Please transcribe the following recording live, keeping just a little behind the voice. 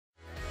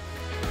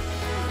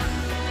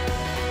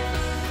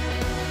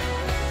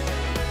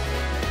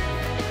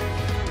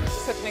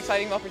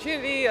exciting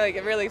opportunity. Like,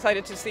 I'm really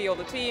excited to see all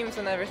the teams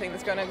and everything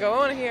that's going to go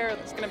on here.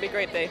 It's going to be a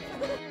great day.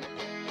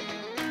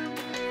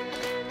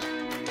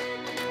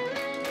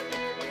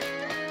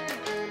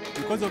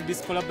 Because of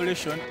this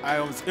collaboration, I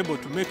was able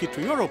to make it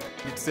to Europe.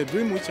 It's a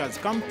dream which has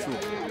come true.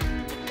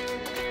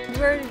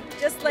 We're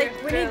just like,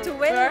 we need to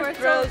win.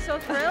 We're so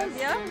thrilled,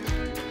 yeah.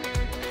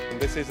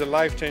 This is a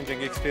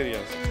life-changing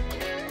experience.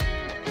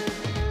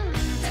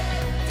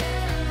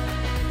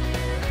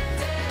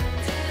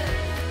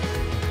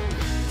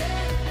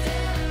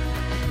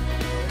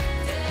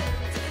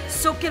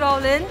 Soak it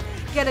all in,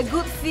 get a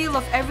good feel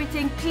of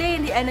everything, play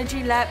in the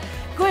energy lab,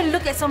 go and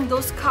look at some of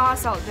those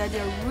cars out there.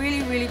 They're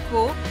really, really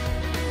cool.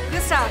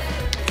 Good stuff.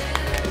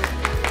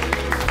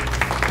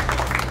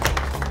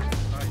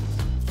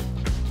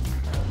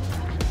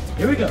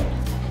 Here we go.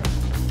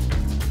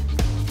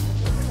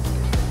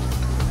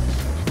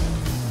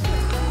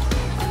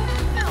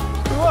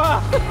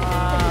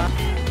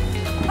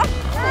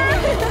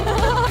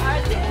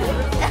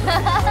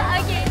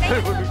 Okay, thank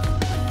you.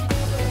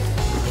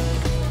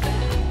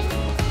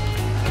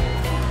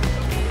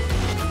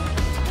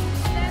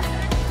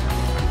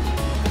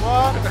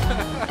 One,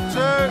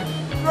 two,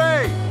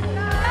 three.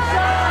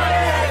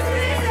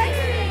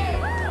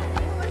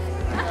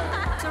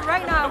 So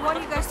right now I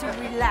want you guys to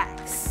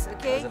relax,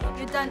 okay?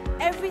 You've done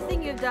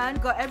everything you've done,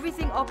 got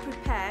everything all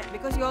prepared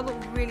because you all look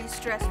really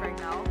stressed right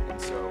now.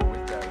 So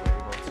with that, we're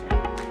able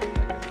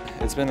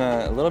to... It's been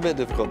a little bit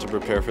difficult to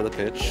prepare for the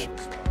pitch.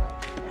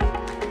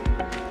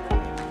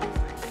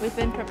 We've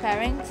been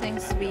preparing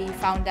since we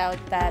found out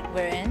that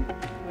we're in.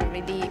 We're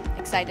really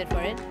excited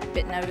for it, a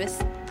bit nervous.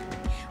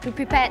 We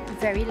prepared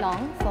very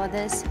long for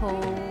this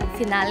whole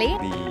finale.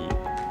 The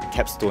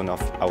capstone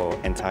of our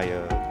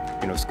entire,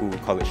 school,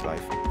 college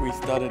life. We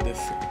started this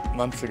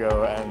months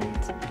ago and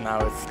now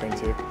it's going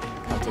to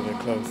come to the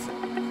close.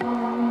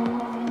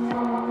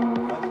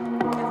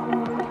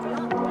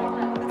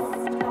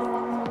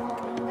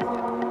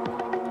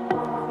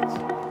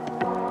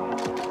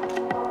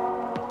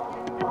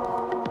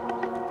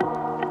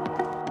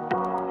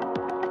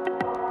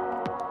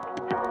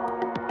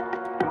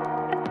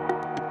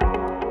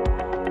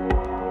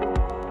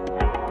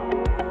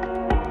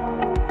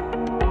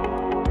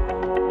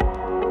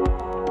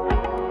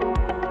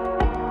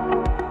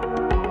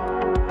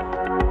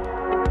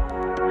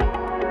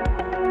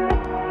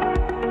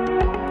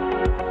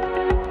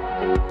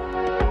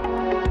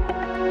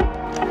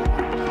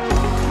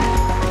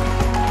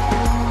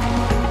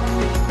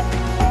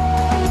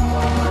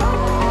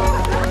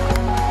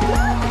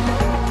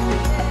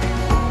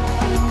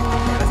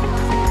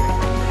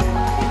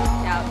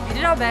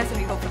 Best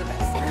and we hope for the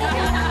best.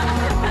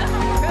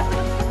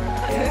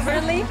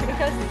 Differently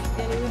because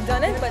we've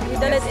done it, but we've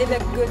done it in a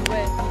good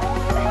way.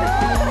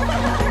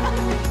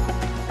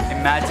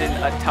 Imagine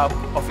a tub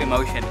of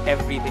emotion,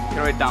 everything,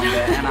 throw it down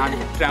there, and I'm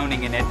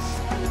drowning in it. It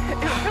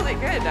was really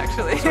good,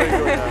 actually. It's really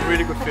good,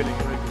 really good feeling.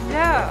 Really good.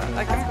 Yeah,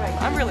 like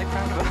I'm really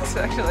proud of us,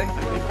 actually.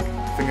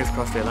 Fingers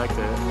crossed they liked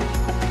it.